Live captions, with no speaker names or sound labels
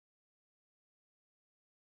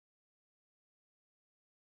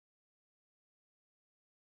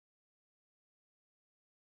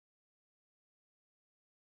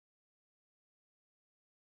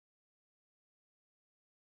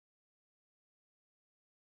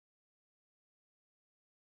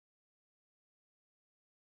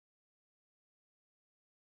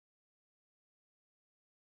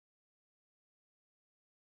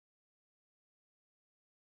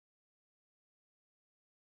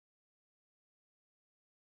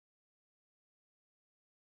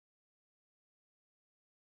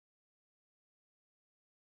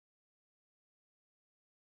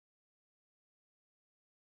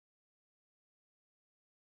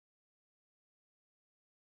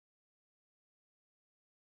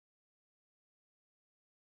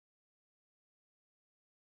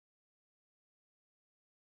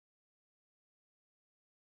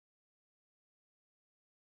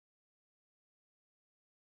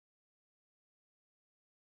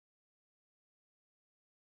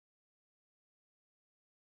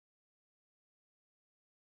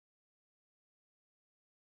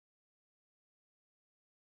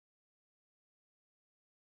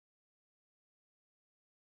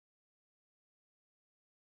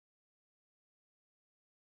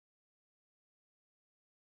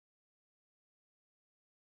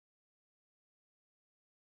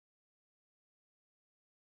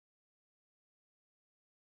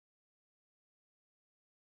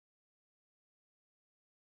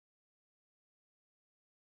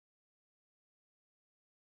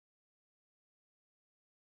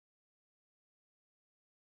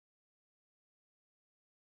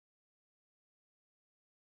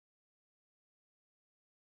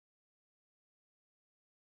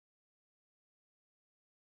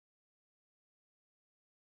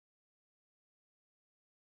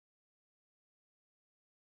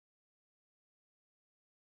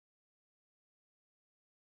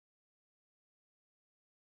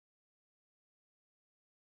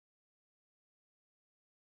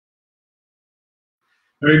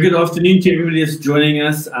Very good afternoon to everybody that's joining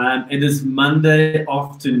us. It is Monday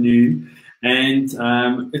afternoon, and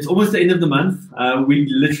it's almost the end of the month. We're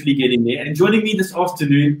literally getting there. And joining me this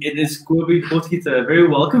afternoon, it is Kobie Potgieter. Very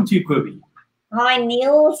welcome to you, Kobie. Hi,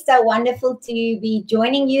 Neil. So wonderful to be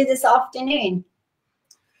joining you this afternoon.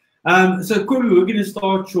 So, Kobie, we're going to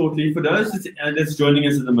start shortly. For those that's joining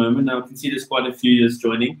us at the moment, now I can see there's quite a few that's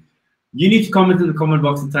joining. You need to comment in the comment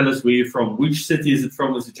box and tell us where you're from. Which city is it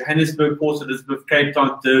from? Is it Johannesburg, Port Elizabeth, Cape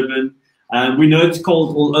Town, Durban? We know it's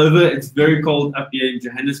cold all over. It's very cold up here in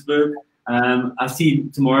Johannesburg. I see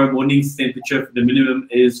tomorrow morning's temperature for the minimum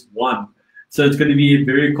is 1. So it's going to be a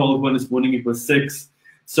very cold one. This morning it was 6.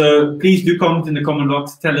 So please do comment in the comment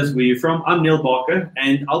box. Tell us where you're from. I'm Neil Barker,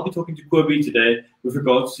 and I'll be talking to Kobie today with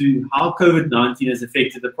regards to how COVID-19 has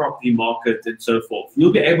affected the property market and so forth.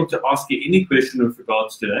 You'll be able to ask you any question with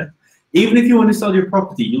regards to that. Even if you want to sell your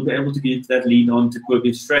property, you'll be able to get that lead on to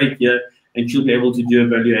Kobie straight here, and she'll be able to do a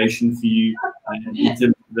valuation for you in terms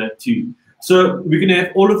of that too. So we're going to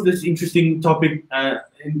have all of this interesting topic,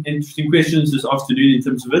 interesting questions this afternoon in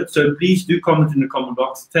terms of it. So please do comment in the comment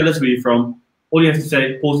box. Tell us where you're from. All you have to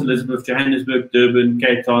say, Port Elizabeth, Johannesburg, Durban,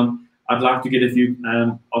 Cape Town. I'd like to get a few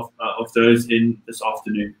of those in this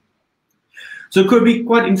afternoon. So it could be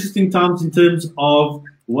quite interesting times in terms of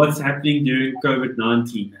what's happening during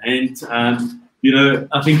COVID-19. And, you know,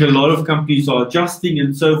 I think a lot of companies are adjusting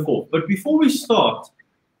and so forth. But before we start,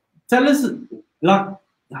 tell us, like,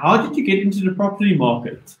 how did you get into the property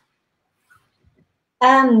market?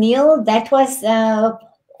 Neil, that was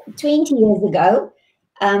 20 years ago.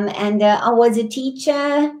 And I was a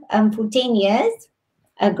teacher for 10 years,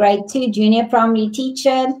 a grade 2 junior primary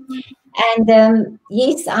teacher. And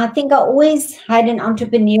yes, I think I always had an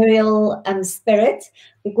entrepreneurial spirit,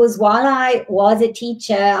 because while I was a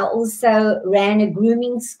teacher, I also ran a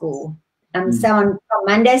grooming school. So from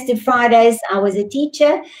Mondays to Fridays, I was a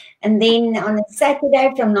teacher. And then on a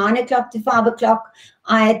Saturday from 9 o'clock to 5 o'clock,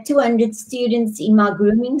 I had 200 students in my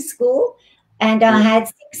grooming school. And I had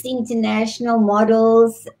 6 international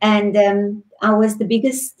models. And I was the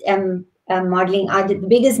biggest I did the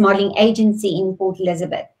biggest modeling agency in Port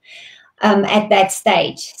Elizabeth. At that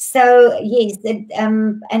stage. So yes,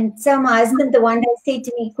 and so my husband the one day said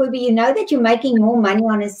to me, Kobie, you know that you're making more money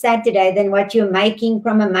on a Saturday than what you're making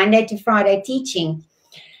from a Monday to Friday teaching.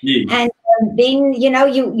 Yes. And then, you know,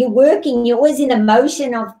 you're working, you're always in the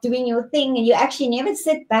motion of doing your thing, and you actually never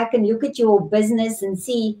sit back and look at your business and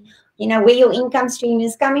see, you know, where your income stream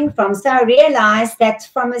is coming from. So I realized that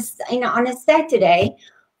from on a Saturday,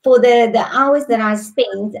 for the hours that I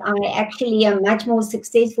spend, I actually am much more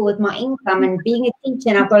successful with my income. And being a teacher,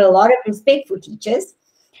 and I've got a lot of respect for teachers,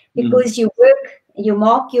 because you work, you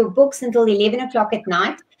mark your books until 11 o'clock at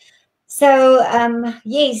night. So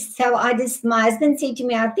yes, so my husband said to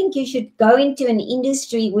me, I think you should go into an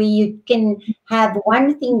industry where you can have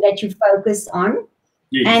one thing that you focus on.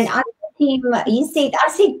 Yes. And I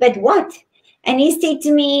said, but what? And he said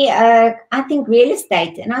to me, I think real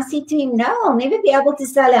estate. And I said to him, no, I'll never be able to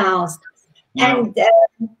sell a house. No.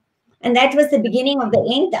 And that was the beginning of the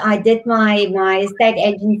end. I did my estate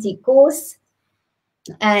agency course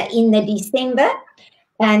in the December.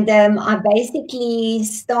 And I basically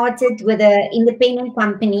started with an independent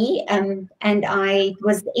company. And it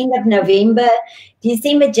was the end of November.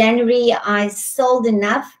 December, January, I sold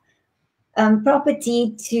enough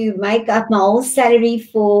property to make up my whole salary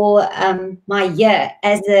for my year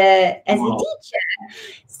as a teacher.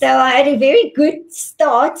 So I had a very good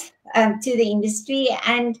start to the industry,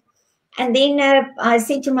 and then I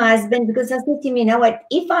said to my husband, because I said to him, you know what,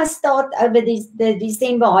 if I start over the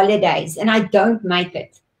December holidays and I don't make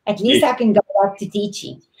it, at least I can go back to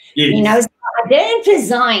teaching. Yes. You know, so I didn't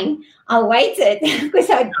resign. I waited because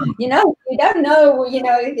you know, you don't know, you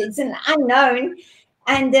know, it's an unknown.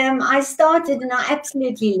 And I started, and I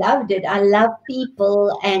absolutely loved it. I love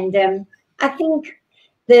people, and I think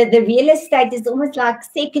the real estate is almost like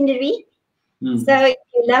secondary. So if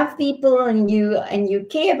you love people and you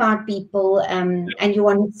care about people, and you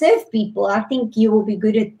want to serve people, I think you will be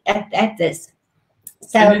good at this.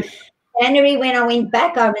 So January, when I went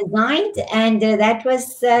back, I resigned, and that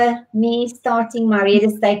was me starting my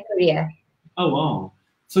real estate career. Oh wow!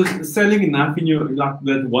 So selling enough in your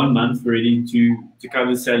that 1 month already to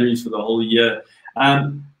cover salaries for the whole year.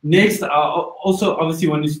 Next, I also obviously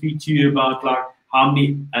want to speak to you about like how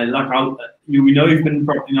many we know you've been in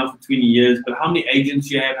property now for 20 years, but how many agents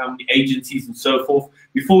you have, how many agencies and so forth.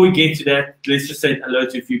 Before we get to that, let's just say hello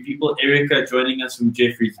to a few people. Erica joining us from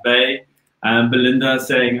Jeffreys Bay. Belinda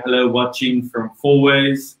saying hello, watching from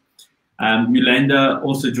Fourways. Yolanda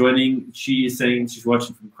also joining. She is saying she's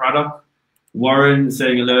watching from Craddock. Warren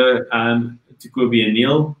saying hello. to Kobie and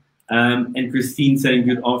Neil. And Christine saying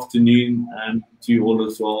good afternoon to you all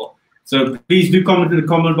as well. So please do comment in the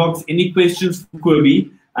comment box. Any questions for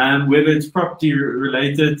Kobie, whether it's property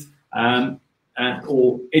related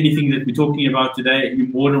or anything that we're talking about today, you're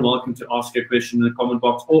more than welcome to ask a question in the comment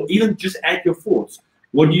box, or even just add your thoughts.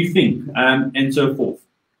 What do you think? And so forth.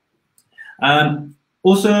 Well,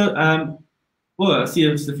 I see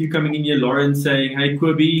there's a few coming in here. Lauren saying, hey,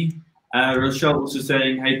 Kobie. Rochelle also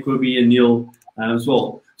saying, hey, Kobie and Neil as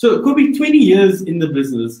well. So, Kobie, 20 years in the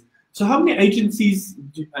business. So, how many agencies,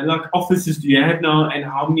 like offices, do you have now, and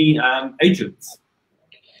how many agents?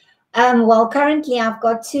 Well, currently I've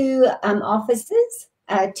got 2 offices,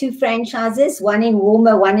 2 franchises, one in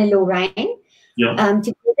Warmer, one in Lorraine. Yeah.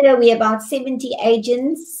 Together we're about 70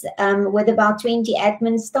 agents with about 20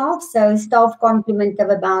 admin staff, so staff complement of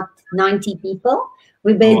about 90 people.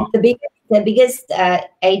 We're the biggest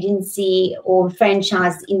agency or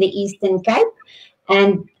franchise in the Eastern Cape.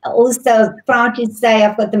 And also proud to say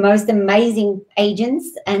I've got the most amazing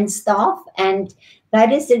agents and staff, and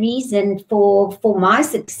that is the reason for my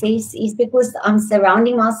success, is because I'm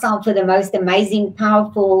surrounding myself with the most amazing,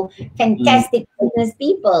 powerful, fantastic business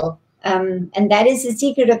people. And that is the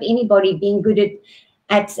secret of anybody being good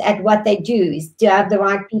at what they do, is to have the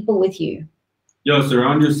right people with you. Yeah,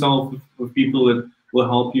 surround yourself with people that will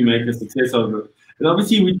help you make a success of it. And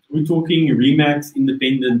obviously, we're talking Remax,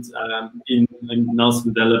 independent in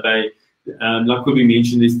Nelson Mandela Bay. Like Kobie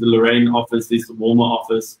mentioned, there's the Lorraine office, there's the Warmer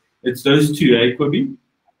office. It's those 2, eh, Kobie?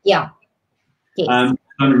 Yeah. Yes.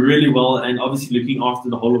 Done really well, and obviously looking after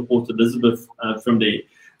the whole of Port Elizabeth from there.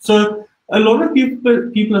 So a lot of people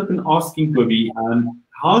have been asking, Kobie,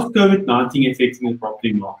 how's COVID-19 affecting the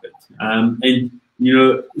property market? And, you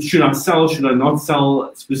know, should I sell, should I not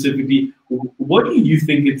sell specifically? What do you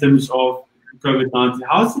think in terms of COVID-19?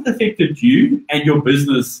 How has it affected you and your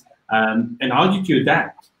business, and how did you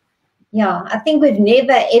adapt? Yeah, I think we've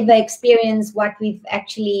never, ever experienced what we've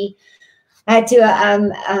actually had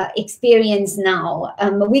to experience now.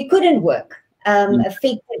 We couldn't work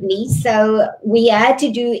effectively, so we had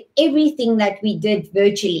to do everything that we did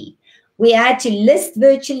virtually. We had to list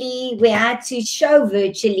virtually, we had to show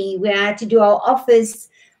virtually, we had to do our office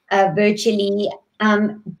virtually.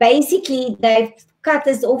 Basically, they've cut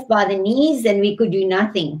us off by the knees and we could do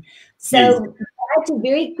nothing. So we had to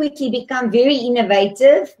very quickly become very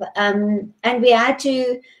innovative, and we had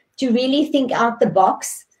to really think out the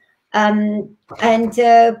box. And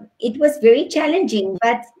it was very challenging.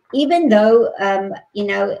 But even though, you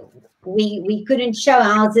know, we couldn't show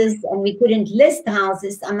houses and we couldn't list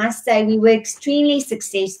houses, I must say we were extremely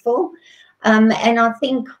successful. And I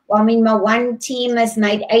think, I mean, my one team has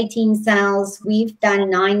made 18 sales. We've done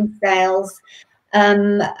 9 sales.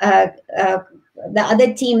 The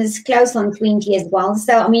other team is close on 20 as well.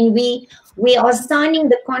 So, I mean, we are signing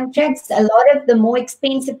the contracts. A lot of the more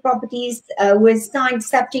expensive properties were signed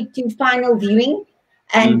subject to final viewing.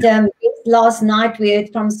 And last night we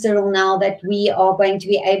heard from Cyril now that we are going to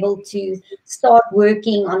be able to start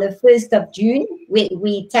working on the 1st of June.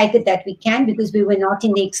 We take it that we can, because we were not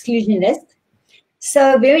in the exclusion list.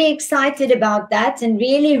 So very excited about that, and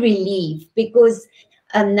really relieved, because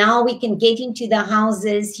now we can get into the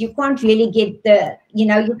houses. You can't really get the, you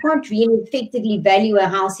know, you can't really effectively value a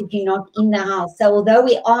house if you're not in the house. So although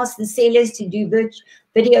we asked the sellers to do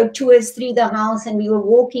video tours through the house, and we were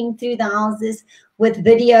walking through the houses with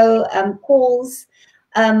video calls,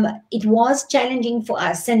 it was challenging for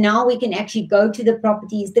us. So now we can actually go to the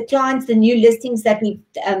properties, the clients, the new listings that we've,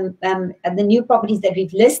 the new properties that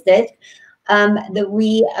we've listed, that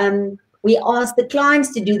we asked the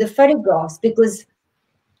clients to do the photographs, because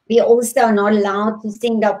we also are not allowed to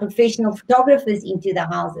send our professional photographers into the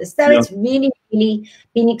houses. So it's really, really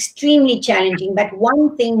been extremely challenging. But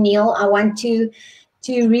one thing, Neil, I want to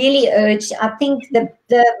really urge, I think the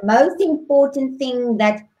most important thing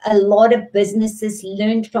that a lot of businesses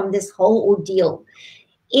learned from this whole ordeal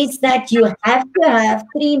is that you have to have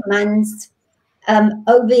 3 months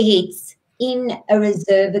overheads in a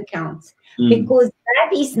reserve account. Because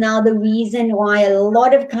that is now the reason why a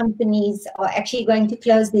lot of companies are actually going to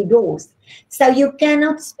close their doors. So you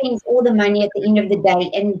cannot spend all the money at the end of the day.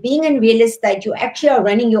 And being in real estate, you actually are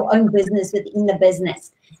running your own business within the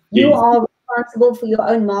business. You are responsible for your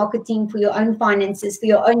own marketing, for your own finances, for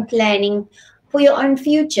your own planning, for your own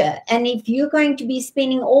future. And if you're going to be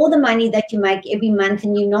spending all the money that you make every month,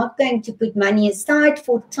 and you're not going to put money aside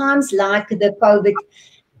for times like the COVID,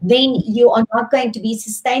 then you are not going to be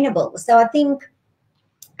sustainable. So I think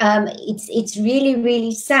it's really,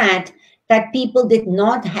 really sad that people did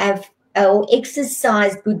not have or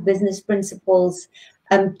exercise good business principles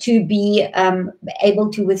to be able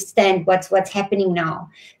to withstand what's happening now.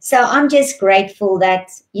 So I'm just grateful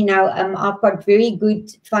that, you know, I've got very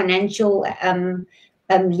good financial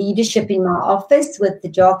leadership in my office with the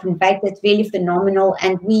Job and Faith. That's really phenomenal,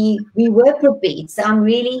 and we were prepared. So I'm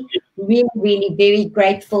really very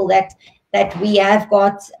grateful that we have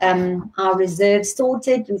got our reserves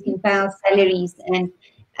sorted. We can pay our salaries, and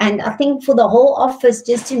I think for the whole office,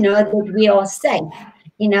 just to know that we are safe.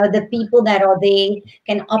 You know, the people that are there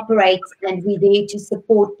can operate, and we're there to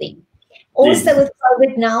support them. Also, with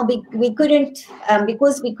COVID now, we couldn't,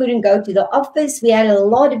 because we couldn't go to the office, we had a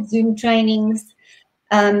lot of Zoom trainings.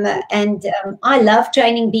 I love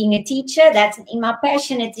training, being a teacher. That's in my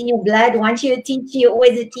passion. It's in your blood. Once you're a teacher, you're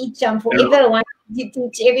always a teacher. I'm forever wanting to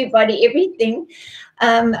teach everybody everything,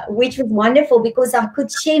 which was wonderful because I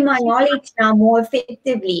could share my knowledge now more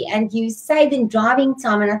effectively, and you save in driving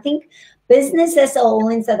time. And I think business as a whole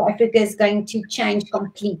in South Africa is going to change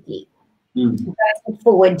completely. Going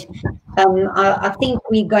forward, I think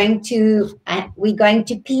we're going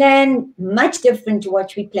to plan much different to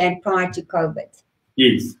what we planned prior to COVID.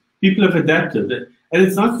 Yes, people have adapted, and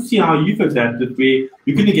it's nice to see how you've adapted. Where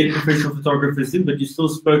you couldn't get professional photographers in, but you still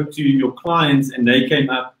spoke to your clients, and they came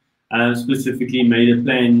up specifically made a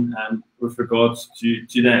plan with regards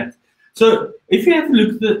to that. So, if you have to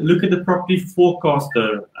look at the property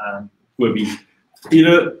forecaster, Kobie, you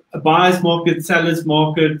know, a buyer's market, seller's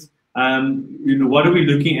market. You know, what are we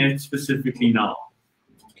looking at specifically now?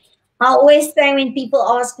 I always say when people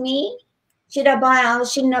ask me, should I buy a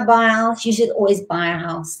house, shouldn't I buy a house? You should always buy a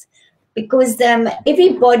house, because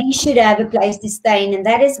everybody should have a place to stay in. And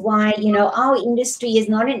that is why, you know, our industry is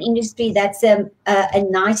not an industry that's a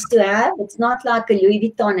nice to have. It's not like a Louis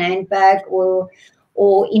Vuitton handbag or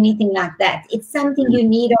anything like that. It's something you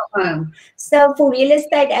need at home. So for real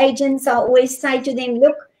estate agents, I always say to them,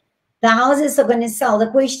 look, the houses are going to sell. The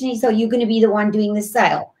question is, are you going to be the one doing the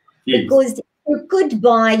sale? Yes. Because you could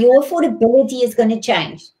buy, your affordability is going to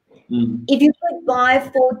change. If you could buy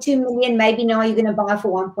for 2 million, maybe now you're going to buy for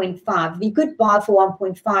 1.5. If you could buy for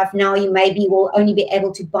 1.5, now you maybe will only be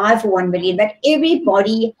able to buy for 1 million. But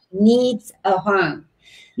everybody needs a home.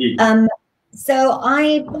 Yes. So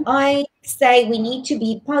I say we need to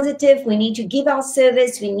be positive. We need to give our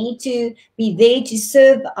service. We need to be there to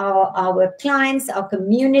serve our clients, our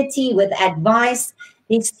community with advice.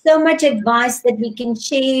 There's so much advice that we can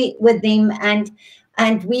share with them, and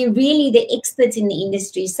we're really the experts in the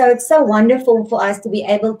industry. So it's so wonderful for us to be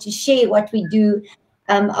able to share what we do.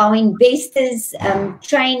 Our investors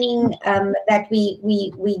training that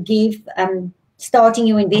we give, starting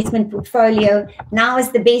your investment portfolio. Now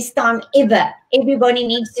is the best time ever. Everybody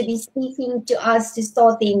needs to be speaking to us to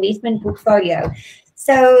start the investment portfolio.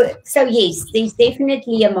 So yes, there's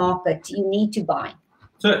definitely a market. You need to buy.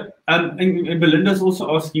 So, and Belinda's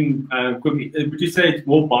also asking, would you say it's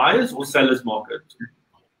more buyers or sellers market?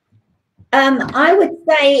 I would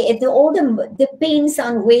say it all depends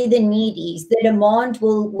on where the need is. The demand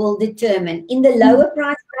will determine. In the lower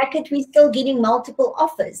price bracket, we're still getting multiple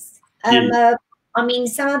offers. I mean,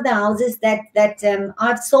 some of the houses that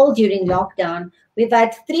I've sold during lockdown, we've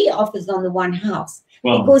had 3 offers on the one house.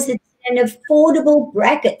 Wow. Because it's an affordable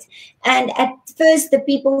bracket. And at first, the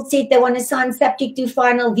people said they want to sign subject to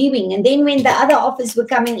final viewing. And then when the other offers were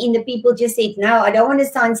coming in, the people just said, no, I don't want to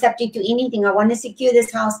sign subject to anything. I want to secure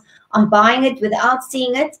this house. I'm buying it without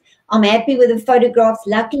seeing it. I'm happy with the photographs.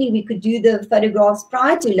 Luckily, we could do the photographs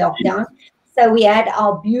prior to lockdown. So we had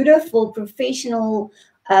our beautiful professional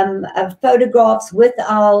photographs with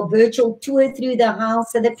our virtual tour through the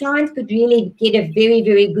house, so the client could really get a very,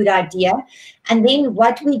 very good idea. And then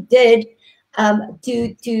what we did to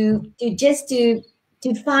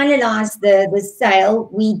finalize the sale,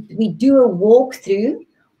 we do a walkthrough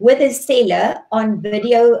with a seller on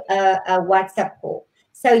video WhatsApp call.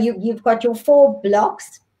 So you've got your 4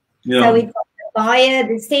 blocks. Yeah. So we've got the buyer,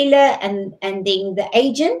 the seller, and then the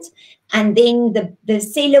agent. And then the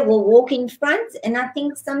seller will walk in front. And I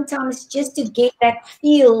think sometimes just to get that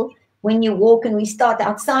feel when you walk, and we start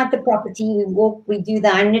outside the property, we do the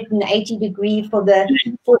 180 degree for the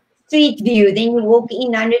street view. Then you walk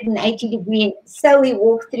in 180 degree. So we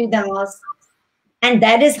walk through the house. And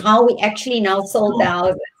that is how we actually now sold the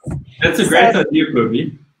houses. That's a great idea,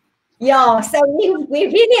 Kobie. Yeah, so we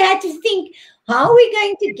really had to think, how are we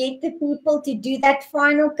going to get the people to do that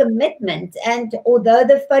final commitment? And although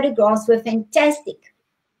the photographs were fantastic,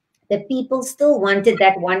 the people still wanted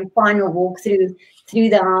that one final walkthrough through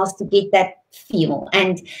the house to get that feel.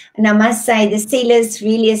 And I must say, the sellers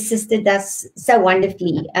really assisted us so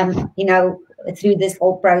wonderfully, you know, through this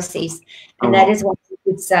whole process. And that is why we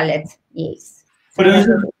could sell it. Yes. For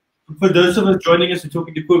for those of us joining us, we're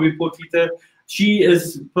talking to Kobie Potgieter. She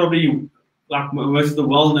is probably like most of the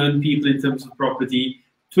well-known people in terms of property.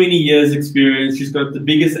 20 years experience. She's got the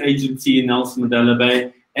biggest agency in Nelson Mandela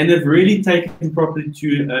Bay, and they've really taken property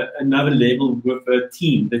to another level with her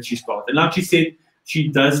team that she's got. And like she said, she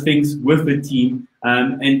does things with her team,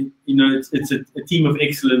 and you know it's a team of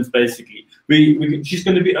excellence basically. She's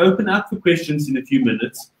going to be open up for questions in a few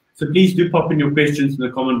minutes, so please do pop in your questions in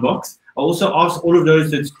the comment box. I also ask all of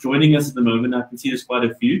those that's joining us at the moment. I can see there's quite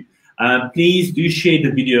a few. Please do share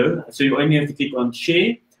the video. So you only have to click on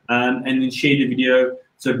share and then share the video,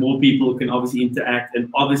 so more people can obviously interact, and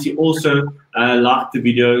obviously also like the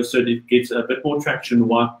video so that it gets a bit more traction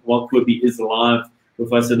while Kobie is live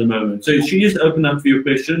with us at the moment. So she just open up for your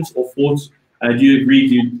questions or thoughts. Do you agree?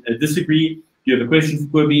 Do you disagree? Do you have a question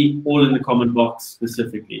for Kobie? All in the comment box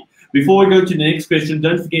specifically. Before we go to the next question,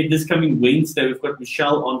 don't forget this coming Wednesday we've got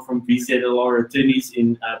Michelle on from VZLR Attorneys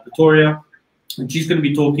in Pretoria, and she's going to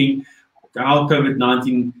be talking how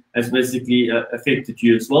COVID-19 has basically affected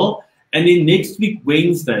you as well. And then next week,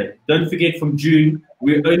 Wednesday, don't forget from June,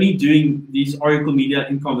 we're only doing these Oracle Media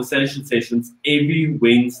in Conversation sessions every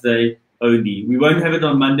Wednesday only. We won't have it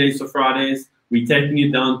on Mondays or Fridays. We're taking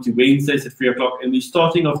it down to Wednesdays at 3 o'clock. And we're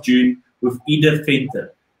starting off June with Ida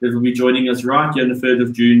Venter, that will be joining us right here on the 3rd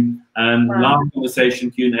of June. Live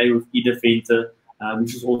conversation Q&A with Ida Venter,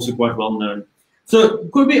 which is also quite well known. So,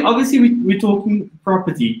 Kobie, obviously we're talking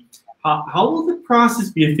property. How will the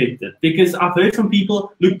prices be affected? Because I've heard from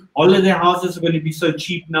people, look, holiday houses are going to be so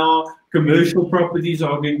cheap now, commercial properties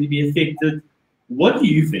are going to be affected. What do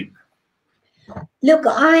you think? Look,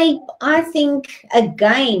 I think,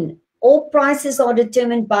 again, all prices are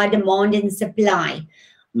determined by demand and supply.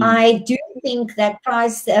 I do think that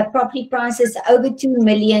property prices over 2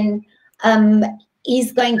 million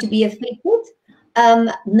is going to be affected.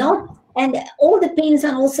 And all depends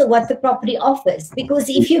on also what the property offers. Because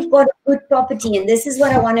if you've got a good property, and this is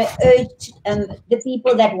what I want to urge the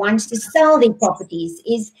people that want to sell their properties,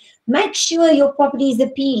 is make sure your property is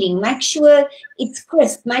appealing. Make sure it's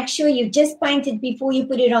crisp. Make sure you've just painted before you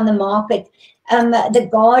put it on the market. The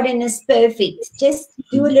garden is perfect. Just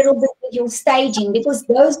do a little bit with your staging, because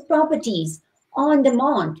those properties are on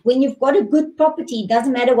demand. When you've got a good property, it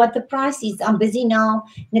doesn't matter what the price is. I'm busy now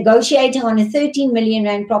negotiating on a 13 million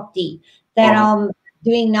rand property that I'm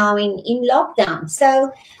doing now in lockdown.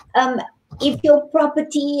 So if your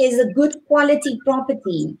property is a good quality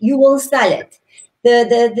property, you will sell it. The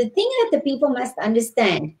thing that the people must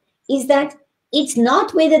understand is that it's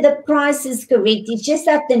not whether the price is correct. It's just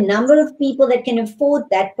that the number of people that can afford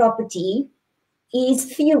that property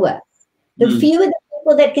is fewer. The fewer the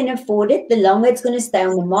people that can afford it, the longer it's going to stay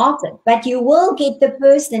on the market. But you will get the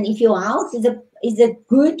person, if your house is a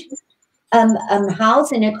good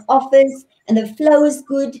house and it offers and the flow is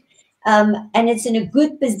good and it's in a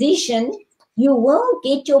good position, you will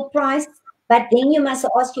get your price. But then you must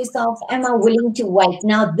ask yourself, am I willing to wait?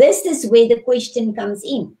 Now, this is where the question comes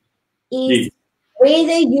in, is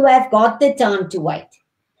whether you have got the time to wait.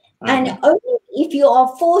 And only if you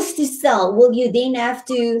are forced to sell, will you then have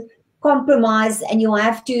to compromise and you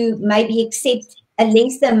have to maybe accept a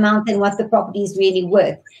lesser amount than what the property is really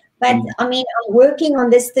worth. But I mean, I'm working on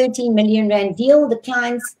this 13 million rand deal. The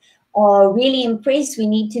clients are really impressed. We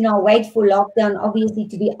need to now wait for lockdown obviously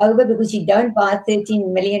to be over, because you don't buy a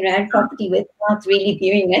 13 million rand property without really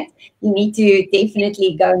viewing it. You need to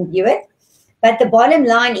definitely go and view it. But the bottom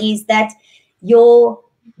line is that you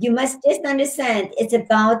must just understand it's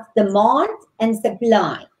about demand and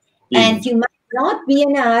supply. And you must not be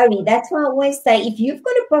in a hurry. That's why I always say, if you've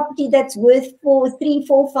got a property that's worth 3,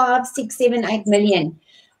 4, 5, 6, 7, 8 million,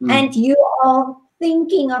 and you are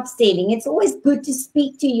thinking of selling, it's always good to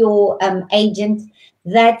speak to your agent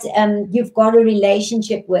that you've got a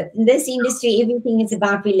relationship with. In this industry, everything is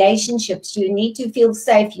about relationships. You need to feel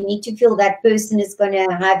safe. You need to feel that person is going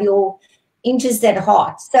to have your interest at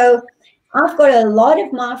heart. So I've got a lot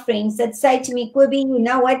of my friends that say to me, Kobie, you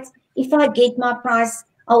know what? If I get my price,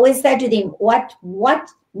 I always say to them, what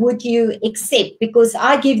would you accept? Because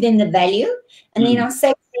I give them the value. And then I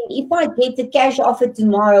say, if I get the cash offer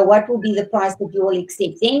tomorrow, what will be the price that you will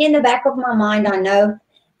accept? Then in the back of my mind, I know.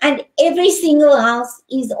 And every single house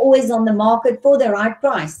is always on the market for the right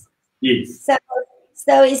price. Yes.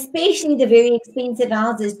 So especially the very expensive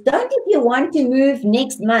houses, don't, if you want to move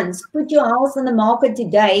next month, put your house on the market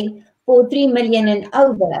today for 3 million and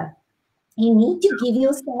over. You need to give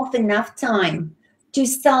yourself enough time to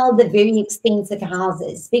sell the very expensive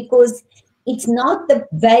houses, because it's not the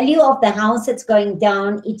value of the house that's going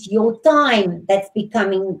down, it's your time that's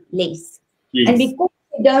becoming less. Yes. And because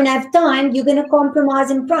you don't have time, you're going to compromise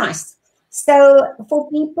in price. So for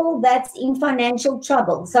people that's in financial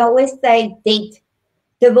trouble, so I always say debt,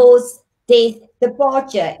 divorce, death,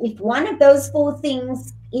 departure. If one of those four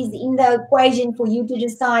things is in the equation for you to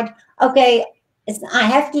decide, okay, I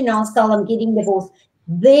have to now sell, I'm getting divorced,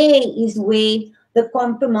 there is where the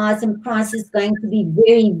compromise and price is going to be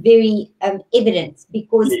very, very evident,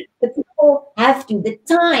 because the people have to, the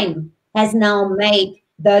time has now made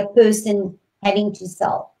the person having to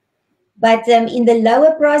sell. But in the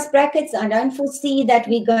lower price brackets, I don't foresee that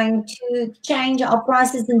we're going to change our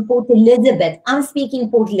prices in Port Elizabeth. I'm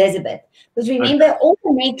speaking Port Elizabeth. Because remember, all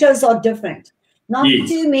the metros are different. Not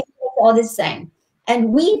two metros are the same. And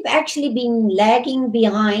we've actually been lagging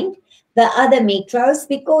behind the other metros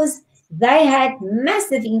because they had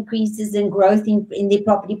massive increases in growth in their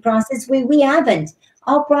property prices where we haven't.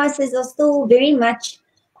 Our prices are still very much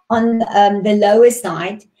on the lower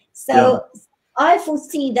side. So I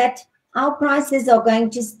foresee that our prices are going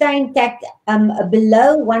to stay intact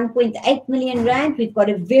below 1.8 million rand. We've got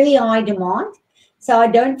a very high demand. So I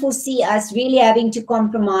don't foresee us really having to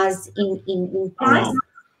compromise in price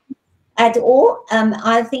at all.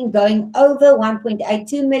 I think going over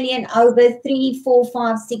 1.82 million, over 3, 4,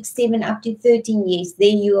 5, 6, 7, up to 13 years, there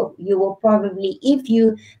you will probably, if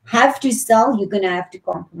you have to sell, you're going to have to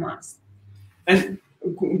compromise. And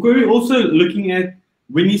we're also looking at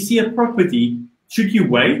when you see a property, should you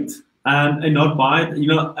wait and not buy it? You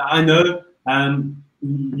know, I know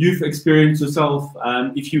you've experienced yourself.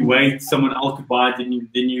 If you wait, someone else to buy it,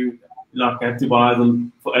 then you like have to buy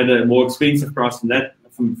them at a more expensive price than that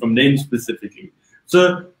from them specifically.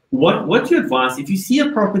 So, what's your advice if you see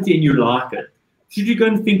a property and you like it? Should you go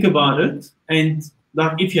and think about it? And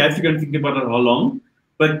like, if you have to go and think about it, how long?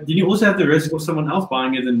 But then you also have the risk of someone else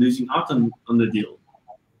buying it and losing out on the deal.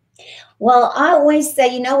 Well, I always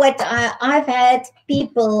say, you know what, I've had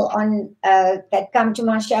people on that come to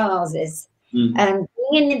my show houses.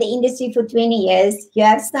 Being in the industry for 20 years, you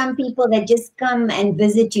have some people that just come and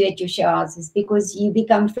visit you at your show houses because you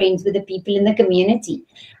become friends with the people in the community.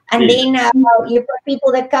 And then you've got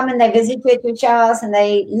people that come and they visit you at your show house and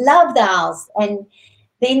they love the house. And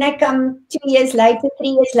then they come 2 years later, 3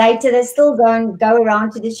 years later, they still go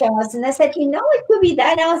around to the show house and they said, you know, it could be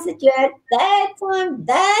that house that you had that time.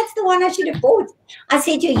 That's the one I should have bought. I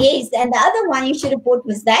said to you, yes. And the other one you should have bought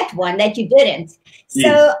was that one that you didn't. So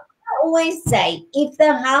I always say, if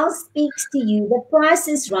the house speaks to you, the price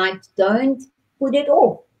is right, don't put it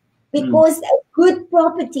off. Because a good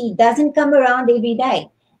property doesn't come around every day.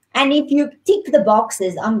 And if you tick the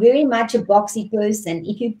boxes, I'm very much a boxy person.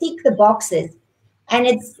 If you tick the boxes, and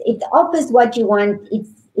it offers what you want.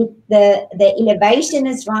 The elevation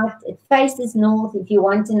is right. It faces north. If you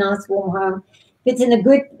want a nice warm home, if it's in a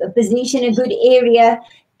good position, a good area,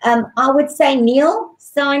 I would say kneel,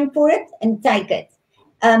 sign for it, and take it.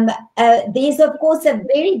 There's of course a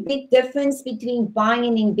very big difference between buying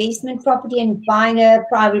an investment property and buying a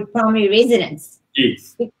private primary residence.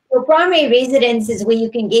 Yes. Your primary residence is where you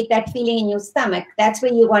can get that feeling in your stomach. That's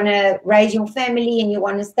where you want to raise your family and you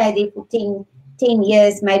want to stay there for 10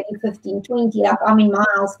 years, maybe 15, 20. Like I'm in my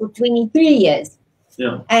house for 23 years.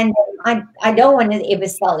 Yeah. And I don't want to ever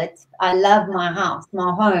sell it. I love my house,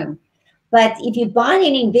 my home. But if you buy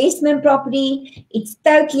an investment property, it's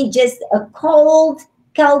just a cold,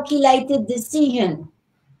 calculated decision.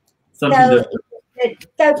 It's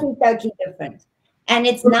totally different. And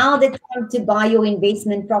it's now the time to buy your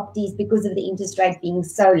investment properties because of the interest rate being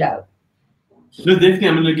so low. No, definitely.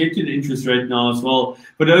 I'm going to get to the interest rate now as well.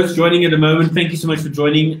 For those joining at the moment, thank you so much for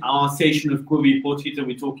joining our session of Kobie Potgieter.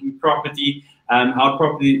 We're talking property, how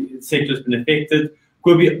property sector has been affected.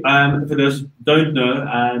 Kobie, for those who don't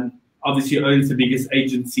know, obviously owns the biggest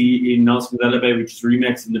agency in Nelson Mandela Bay, which is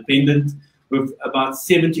Remax Independent, with about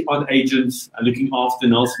 70 odd agents looking after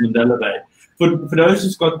Nelson Mandela Bay. For those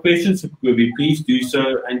who've got questions for Kobie, please do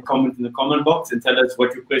so and comment in the comment box and tell us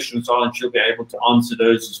what your questions are, and she'll be able to answer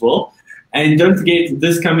those as well. And don't forget,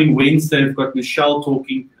 this coming Wednesday, we've got Michelle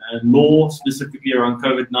talking law, specifically around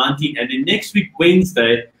COVID-19. And then next week,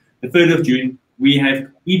 Wednesday, the 3rd of June, we have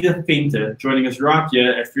Edith Fenter joining us right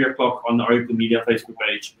here at 3 o'clock on the Oracle Media Facebook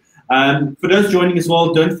page. For those joining as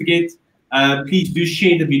well, don't forget, please do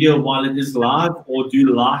share the video while it is live, or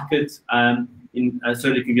do like it so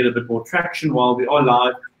that you can get a bit more traction while we are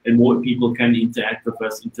live and more people can interact with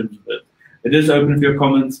us in terms of it. It is open for your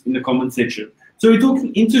comments in the comment section. So we're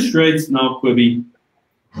talking interest rates now, Kobie.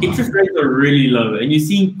 Interest rates are really low, and you're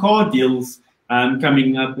seeing car deals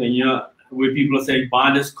coming up, and where people are saying,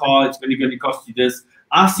 buy this car, it's only going to cost you this.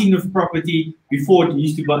 I've seen with property before, it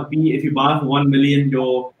used to be if you buy for 1 million,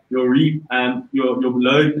 your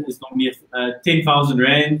loan is normally 10,000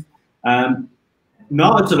 rand.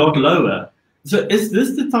 Now it's a lot lower. So is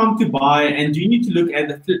this the time to buy? And do you need to look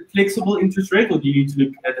at the flexible interest rate, or do you need to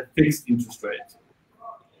look at a fixed interest rate?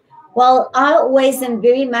 Well, I always am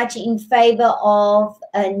very much in favor of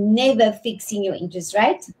never fixing your interest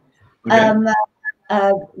rate. Okay.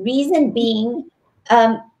 Reason being,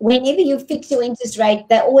 whenever you fix your interest rate,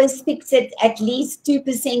 they always fix it at least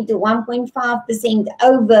 2% to 1.5%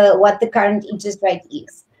 over what the current interest rate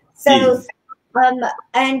is. So, Yes.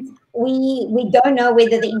 and we don't know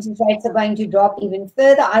whether the interest rates are going to drop even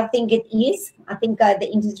further. I think it is. I think the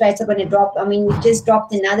interest rates are going to drop. I mean, we just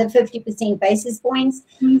dropped another 50% basis points,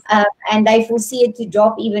 and they foresee it to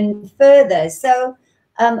drop even further. So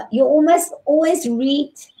you almost always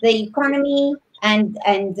read the economy and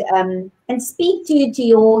speak to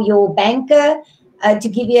your banker to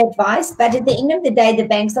give you advice. But at the end of the day, the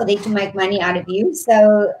banks are there to make money out of you.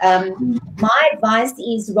 So my advice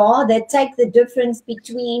is rather take the difference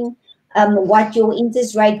between what your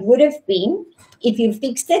interest rate would have been if you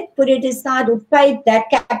fixed it, put it aside, or pay that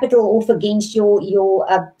capital off against your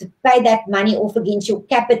pay that money off against your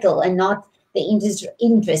capital and not the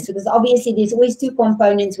interest, because obviously there's always two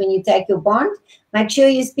components when you take your bond. Make sure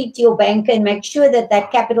you speak to your banker and make sure that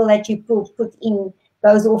that capital that you put in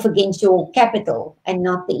goes off against your capital and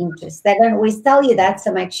not the interest. They don't always tell you that,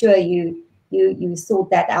 so make sure you sort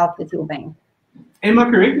that out with your bank. Am I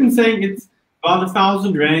correct in saying it's about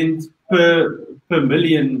R1,000 per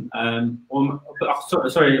million,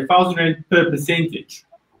 sorry, R1,000 per percentage?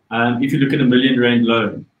 If you look at a R1,000,000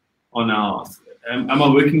 loan on ours, am I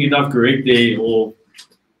working it out correctly, or?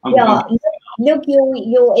 Look,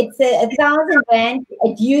 it's R1,000.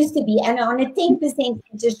 It used to be, and on a 10%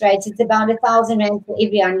 interest rate, it's about R1,000 for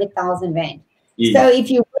every 100,000 rand. Yes. So if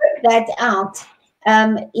you work that out,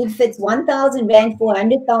 if it's R1,000 for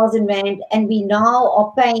 100,000 rand, and we now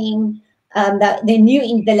are paying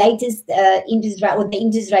the latest interest rate, or the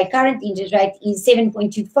interest rate, current interest rate is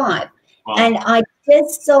 7.25. Wow. And I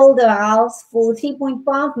just sold a house for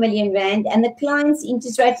 3.5 million rand, and the client's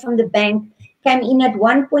interest rate from the bank came in at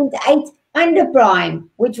 1.8 under prime,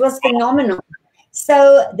 which was phenomenal.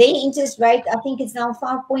 So their interest rate, I think it's now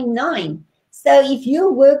 5.9. So if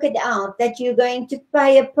you work it out that you're going to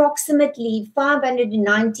pay approximately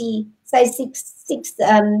 590, say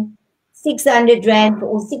 600 rand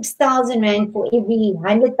or 6,000 rand for every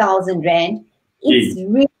 100,000 rand, it's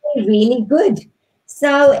really, really good.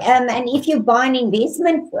 So, and if you buy an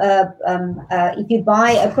investment, if you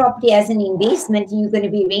buy a property as an investment, you're going to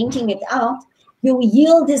be renting it out, your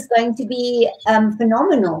yield is going to be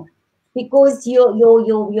phenomenal, because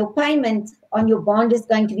your payment on your bond is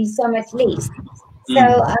going to be so much less.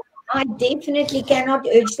 So I definitely cannot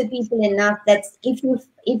urge the people enough that if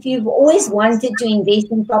you've always wanted to invest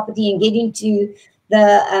in property and get into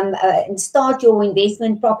the and start your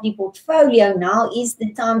investment property portfolio, now is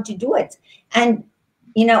the time to do it. And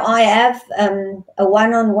you know, I have a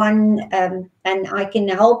one-on-one, and I can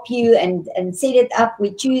help you and set it up.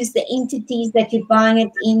 We choose the entities that you're buying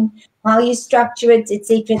it in, how you structure it,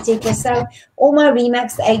 etc., etc. So all my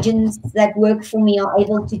Remax agents that work for me are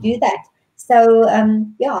able to do that. So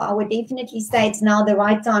yeah, I would definitely say it's now the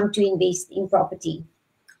right time to invest in property.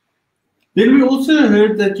 Then we also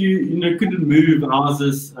heard that you couldn't move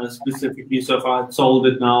houses specifically. So if I had sold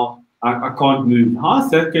it now, I can't move. How is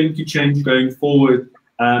that going to change going forward?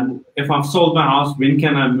 If I've sold my house, when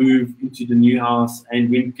can I move into the new house, and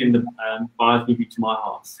when can the buyers move into my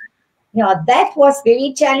house? Yeah, that was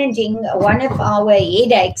very challenging. One of our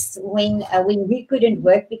headaches when we couldn't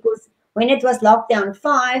work, because when it was lockdown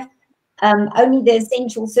 5, only the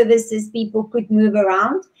essential services people could move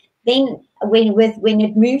around. Then when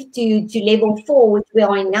it moved to level 4, which we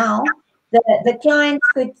are in now, the clients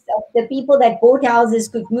the people that bought houses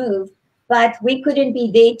could move, but we couldn't be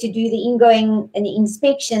there to do the ingoing and the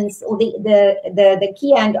inspections or the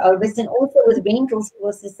key handovers, and also with rentals it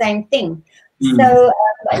was the same thing. So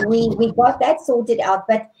we got that sorted out.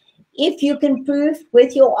 But if you can prove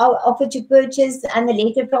with your offer to purchase and the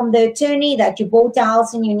letter from the attorney that you bought a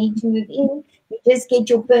house and you need to move in, you just get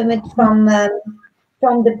your permit from the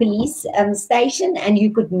police station and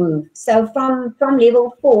you could move. So from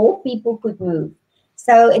level 4, people could move.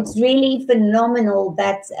 So it's really phenomenal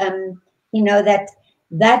that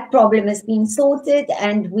that problem has been sorted,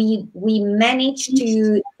 and we managed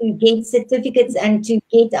to get certificates and to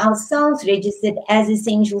get ourselves registered as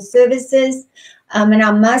essential services. And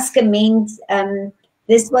I must commend,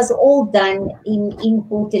 this was all done in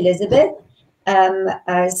Port Elizabeth.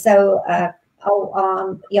 Yeah,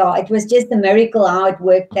 it was just a miracle how it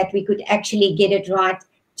worked, that we could actually get it right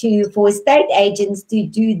for estate agents to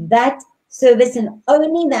do that service and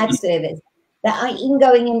only that service.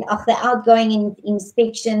 the outgoing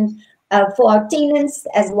inspection for our tenants,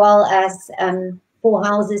 as well as for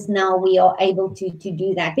houses. Now we are able to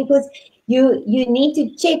do that, because you need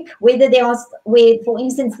to check whether where, for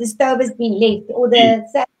instance, the stove has been left or the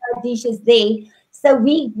satellite dish is there. So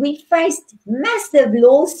we faced massive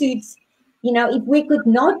lawsuits, if we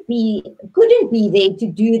couldn't be there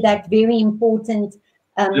to do that very important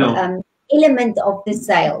element of the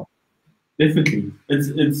sale. Definitely,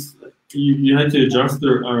 it's you had to adjust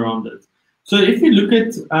around it. So if you look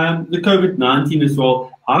at the COVID-19 as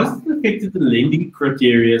well, how has it affected the lending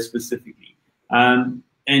criteria specifically? And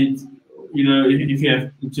if you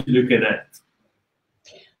have to look at that.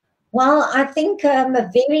 Well, I think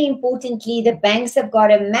very importantly, the banks have got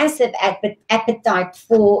a massive appetite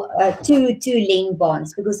for to lend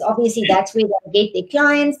bonds, because obviously that's where they get their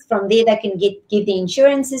clients. From there, they can give the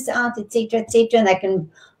insurances out, etc., and they can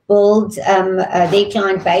build their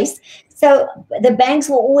client base. So the banks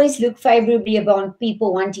will always look favorably upon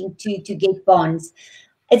people wanting to get bonds.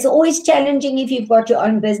 It's always challenging if you've got your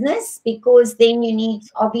own business, because then you need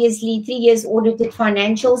obviously 3 years audited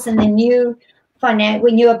financials, and the new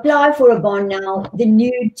when you apply for a bond now, the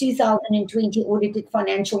new 2020 audited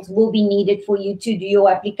financials will be needed for you to do your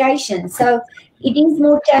application. So it is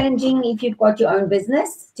more challenging if you've got your own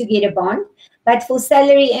business to get a bond. But for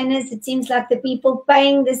salary earners, it seems like the people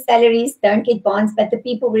paying the salaries don't get bonds, but the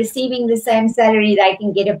people receiving the same salary, they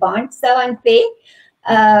can get a bond. So unfair.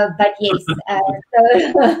 But yes,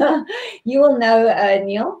 so you will know,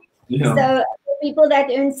 Neil. Yeah. So people that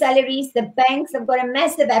earn salaries, the banks have got a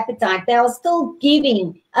massive appetite. They are still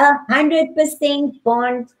giving 100%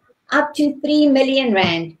 bond up to 3 million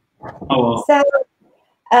rand. Oh, wow.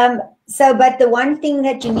 But the one thing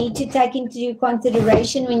that you need to take into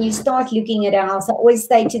consideration when you start looking at a house, I always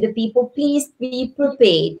say to the people, please be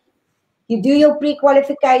prepared. You do your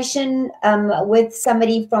pre-qualification with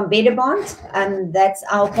somebody from Better Bond. That's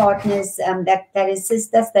our partners that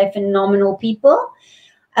assist us. They're phenomenal people.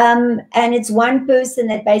 And it's one person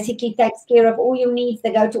that basically takes care of all your needs.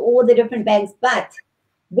 They go to all the different banks. But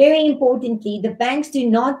very importantly, the banks do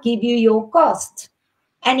not give you your cost.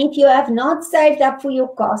 And if you have not saved up for your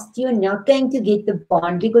cost, you're not going to get the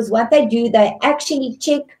bond, because what they do, they actually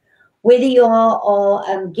check whether you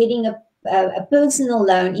are getting a personal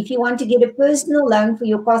loan. If you want to get a personal loan for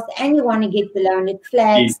your cost and you want to get the loan, it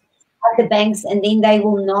flags at the banks, and then they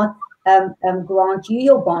will not grant you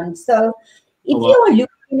your bond. So if you are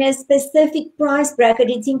looking at a specific price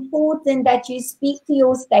bracket, it's important that you speak to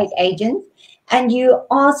your estate agent and you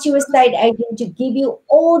ask your estate agent to give you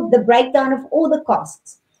all the breakdown of all the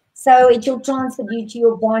costs. So it will transfer you to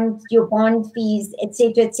your bond fees,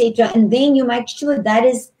 etc., and then you make sure that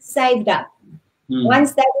is saved up.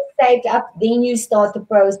 Once that is saved up, then you start the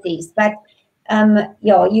process. But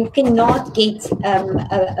you cannot get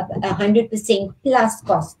 100% plus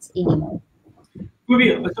costs anymore.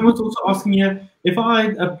 Someone's also asking here, if I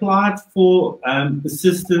had applied for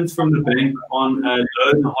assistance from the bank on a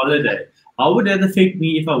loan holiday, how would that affect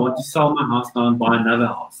me if I want to sell my house now and buy another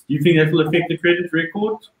house? Do you think that will affect the credit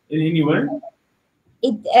record in any way?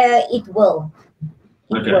 It will.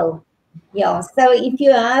 It will. Yeah. So if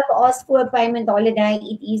you have asked for a payment holiday,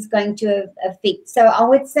 it is going to affect. So I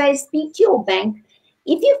would say speak to your bank.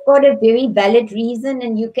 If you've got a very valid reason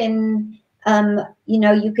and you can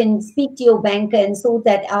you can speak to your banker and sort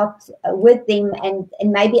that out with them, and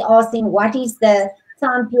maybe ask them what is the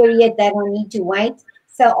time period that I need to wait.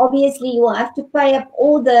 So obviously you will have to pay up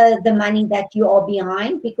all the money that you are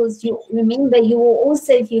behind, because you remember, you will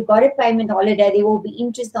also, if you've got a payment holiday, there will be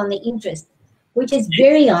interest on the interest, which is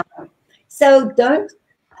very high. So don't,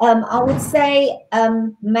 I would say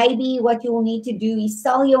maybe what you will need to do is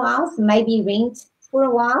sell your house, maybe rent for a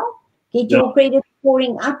while, get your credit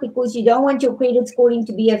scoring up, because you don't want your credit scoring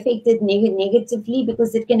to be affected negatively,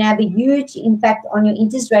 because it can have a huge impact on your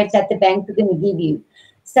interest rate that the bank is going to give you.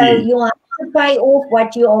 So you have to pay off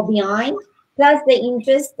what you are behind, plus the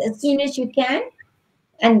interest as soon as you can,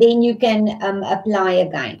 and then you can apply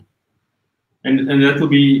again. And that will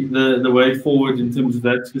be the way forward in terms of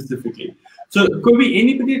that specifically. So, Kobie,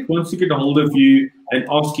 anybody that wants to get a hold of you and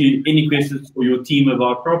ask you any questions for your team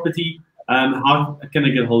about property, how can I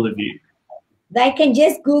get a hold of you? They can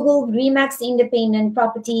just Google Remax Independent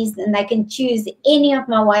Properties, and they can choose any of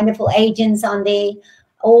my wonderful agents on there,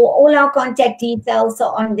 or all our contact details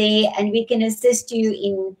are on there, and we can assist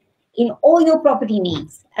you in all your property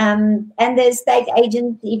needs. And the estate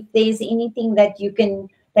agent, if there's anything that you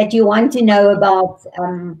want to know about,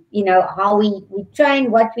 how we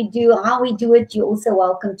train, what we do, how we do it, you're also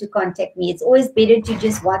welcome to contact me. It's always better to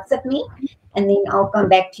just WhatsApp me, and then I'll come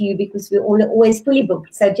back to you because we're always fully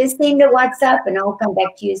booked. So just send a WhatsApp and I'll come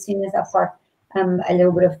back to you as soon as I've got a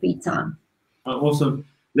little bit of free time. Awesome.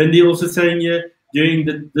 Lindy also saying here,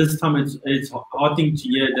 during this time, it's heartening to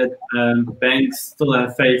hear that banks still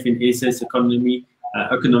have faith in SA's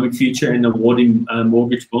economic future and awarding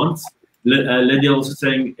mortgage bonds. Lydia also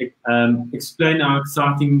saying, explain how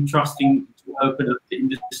exciting, trusting to open up the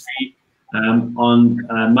industry on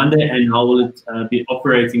Monday, and how will it be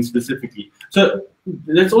operating specifically? So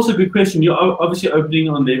that's also a good question. You're obviously opening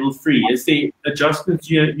on level 3. Is there adjustments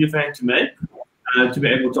you've had to make to be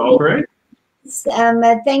able to operate?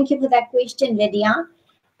 Thank you for that question, Lydia.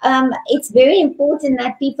 It's very important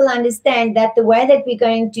that people understand that the way that we're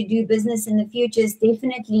going to do business in the future is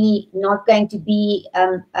definitely not going to be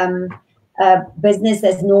business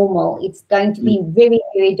as normal. It's going to be very,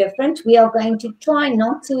 very different. We are going to try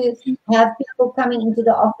not to have people coming into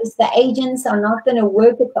the office. The agents are not going to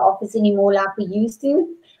work at the office anymore like we used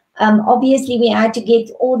to. Obviously, we had to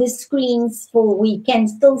get all the screens we can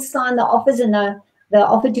still sign the offers and the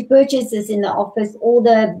offer to purchases in the office, all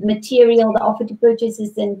the material, the offer to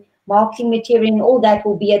purchases and marketing material, and all that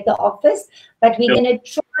will be at the office. But we're going to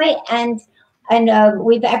try and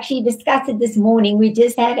we've actually discussed it this morning. We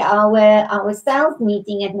just had our sales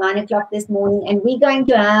meeting at 9 o'clock this morning, and we're going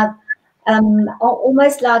to have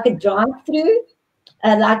almost like a drive-through,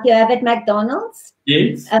 like you have at McDonald's.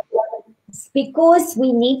 Yes. Because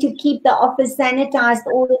we need to keep the office sanitized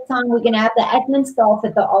all the time, we're going to have the admin staff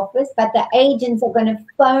at the office, but the agents are going to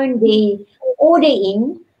phone the order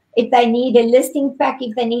in. If they need a listing pack,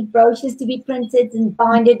 if they need brochures to be printed and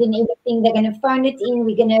binded and everything, they're going to phone it in.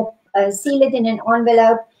 We're going to seal it in an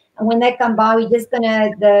envelope. And when they come by, we're just going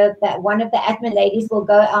to, one of the admin ladies will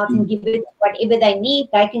go out and give it whatever they need.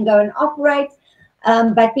 They can go and operate.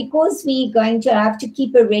 But because we're going to have to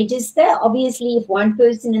keep a register, obviously, if one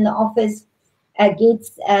person in the office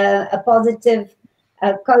gets a positive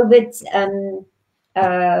COVID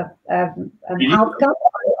outcome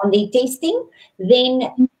on their testing,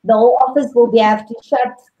 then the whole office will have to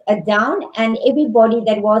shut down, and everybody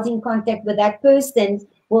that was in contact with that person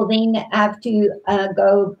will then have to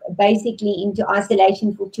go basically into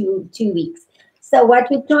isolation for two weeks. So what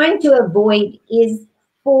we're trying to avoid is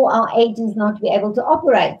for our agents not to be able to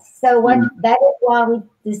operate. So that is why we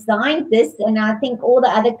designed this, and I think all the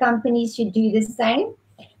other companies should do the same,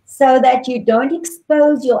 so that you don't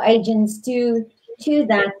expose your agents to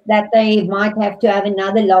that they might have to have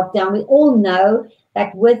another lockdown. We all know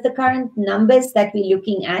that with the current numbers that we're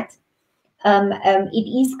looking at,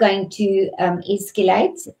 it is going to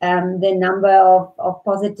escalate the number of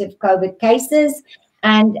positive COVID cases.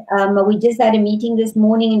 And we just had a meeting this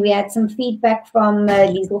morning, and we had some feedback from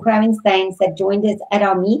Liesel Gravensteins that joined us at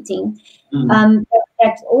our meeting.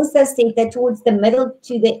 That also said that towards the middle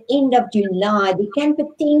to the end of July, there can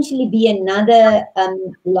potentially be another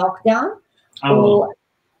lockdown.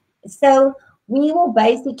 So we will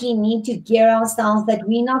basically need to gear ourselves that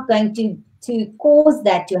we're not going to cause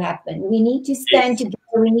that to happen. We need to stand together.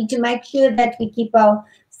 We need to make sure that we keep our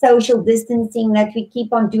social distancing, that we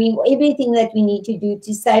keep on doing everything that we need to do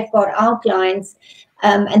to safeguard our clients.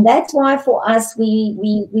 And that's why for us, we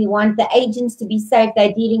want the agents to be safe.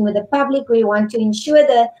 They're dealing with the public. We want to ensure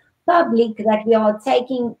the public that we are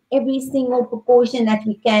taking every single precaution that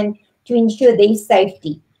we can to ensure their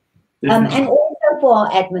safety. And also for our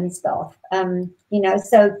admin staff,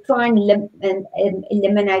 so try and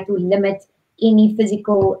eliminate or limit any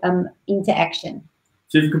physical interaction.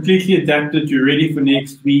 So you've completely adapted. You're ready for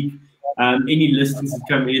next week. Any listings that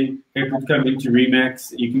come in, people come into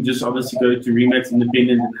Remax, you can just obviously go to Remax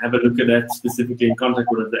Independent and have a look at that specifically in contact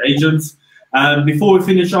with the agents. Before we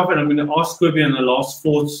finish off, and I'm going to ask Kobie on the last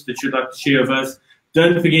thoughts that you'd like to share with us.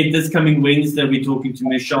 Don't forget, this coming Wednesday, we're talking to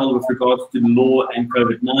Michelle with regards to the law and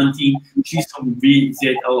COVID-19. She's from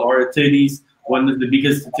VZLR Attorneys, one of the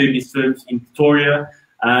biggest attorneys firms in Victoria.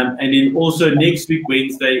 And then also next week,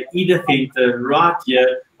 Wednesday, Edith Venter, right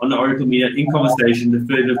here on the Oracle Media in Conversation, the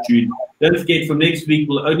 3rd of June. Don't forget, from next week,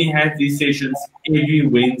 we'll only have these sessions every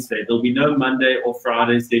Wednesday. There'll be no Monday or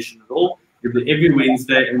Friday session at all. It'll be every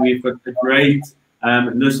Wednesday, and we've got a great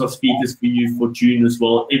list of speakers for you for June as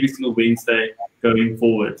well, every single Wednesday going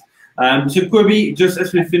forward. So, Kobie, just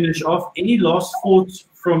as we finish off, any last thoughts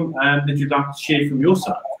from that you'd like to share from your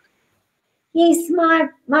side? Yes,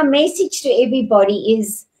 my message to everybody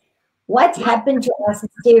is what's happened to us is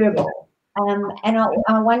terrible. And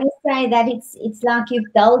I want to say that it's like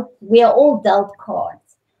we are all dealt cards.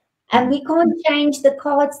 And we can't change the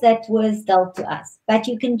cards that was dealt to us, but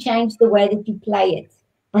you can change the way that you play it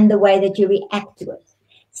and the way that you react to it.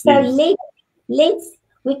 So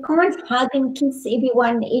we can't hug and kiss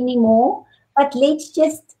everyone anymore. but let's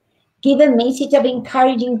just give a message of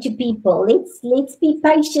encouraging to people. Let's be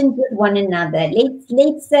patient with one another. Let's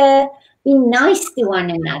be nice to one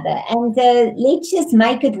another, and let's just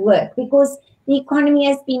make it work, because the economy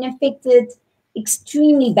has been affected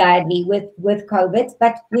extremely badly with COVID.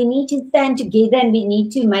 But we need to stand together, and we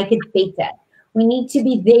need to make it better. We need to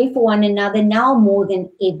be there for one another now more than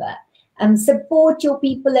ever. Support your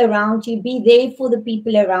people around you. Be there for the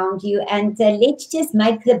people around you, and let's just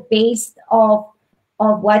make the best of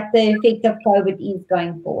what the effect of COVID is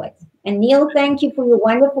going forward. And Neil, thank you for your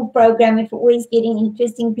wonderful program and for always getting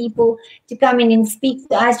interesting people to come in and speak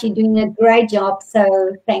to us. You're doing a great job.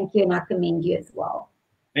 So thank you, and I commend you as well.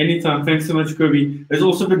 Anytime. Thanks so much, Kobie. It's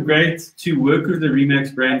also been great to work with the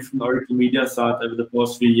Remax brand from the Oracle Media side over the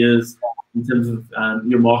past few years in terms of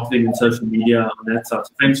your marketing and social media on that side.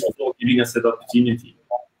 So thanks for giving us that opportunity.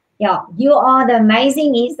 Yeah, you are the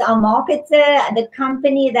amazing. He's our marketer, the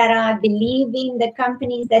company that I believe in, the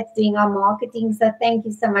companies that's doing our marketing. So thank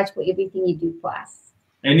you so much for everything you do for us.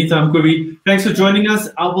 Anytime, Kobie. Thanks for joining us.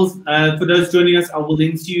 I will, for those joining us, I will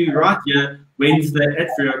link to you right here Wednesday at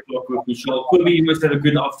 3 o'clock with Michelle. Kobie, you must have a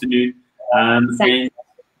good afternoon. And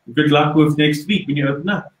good luck with next week when you open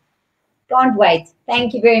up. Can't wait.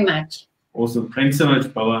 Thank you very much. Awesome. Thanks so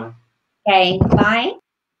much. Bye-bye. Okay, bye.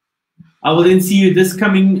 I will then see you this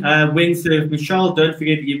coming Wednesday with Michelle. Don't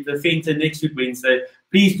forget to give the Fenter next week Wednesday.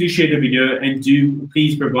 Please do share the video, and do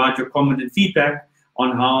please provide your comment and feedback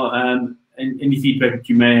on how and any feedback that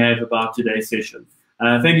you may have about today's session.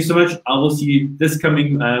 Thank you so much. I will see you this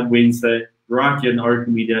coming Wednesday right here in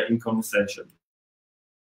Oracle Media in Conversation.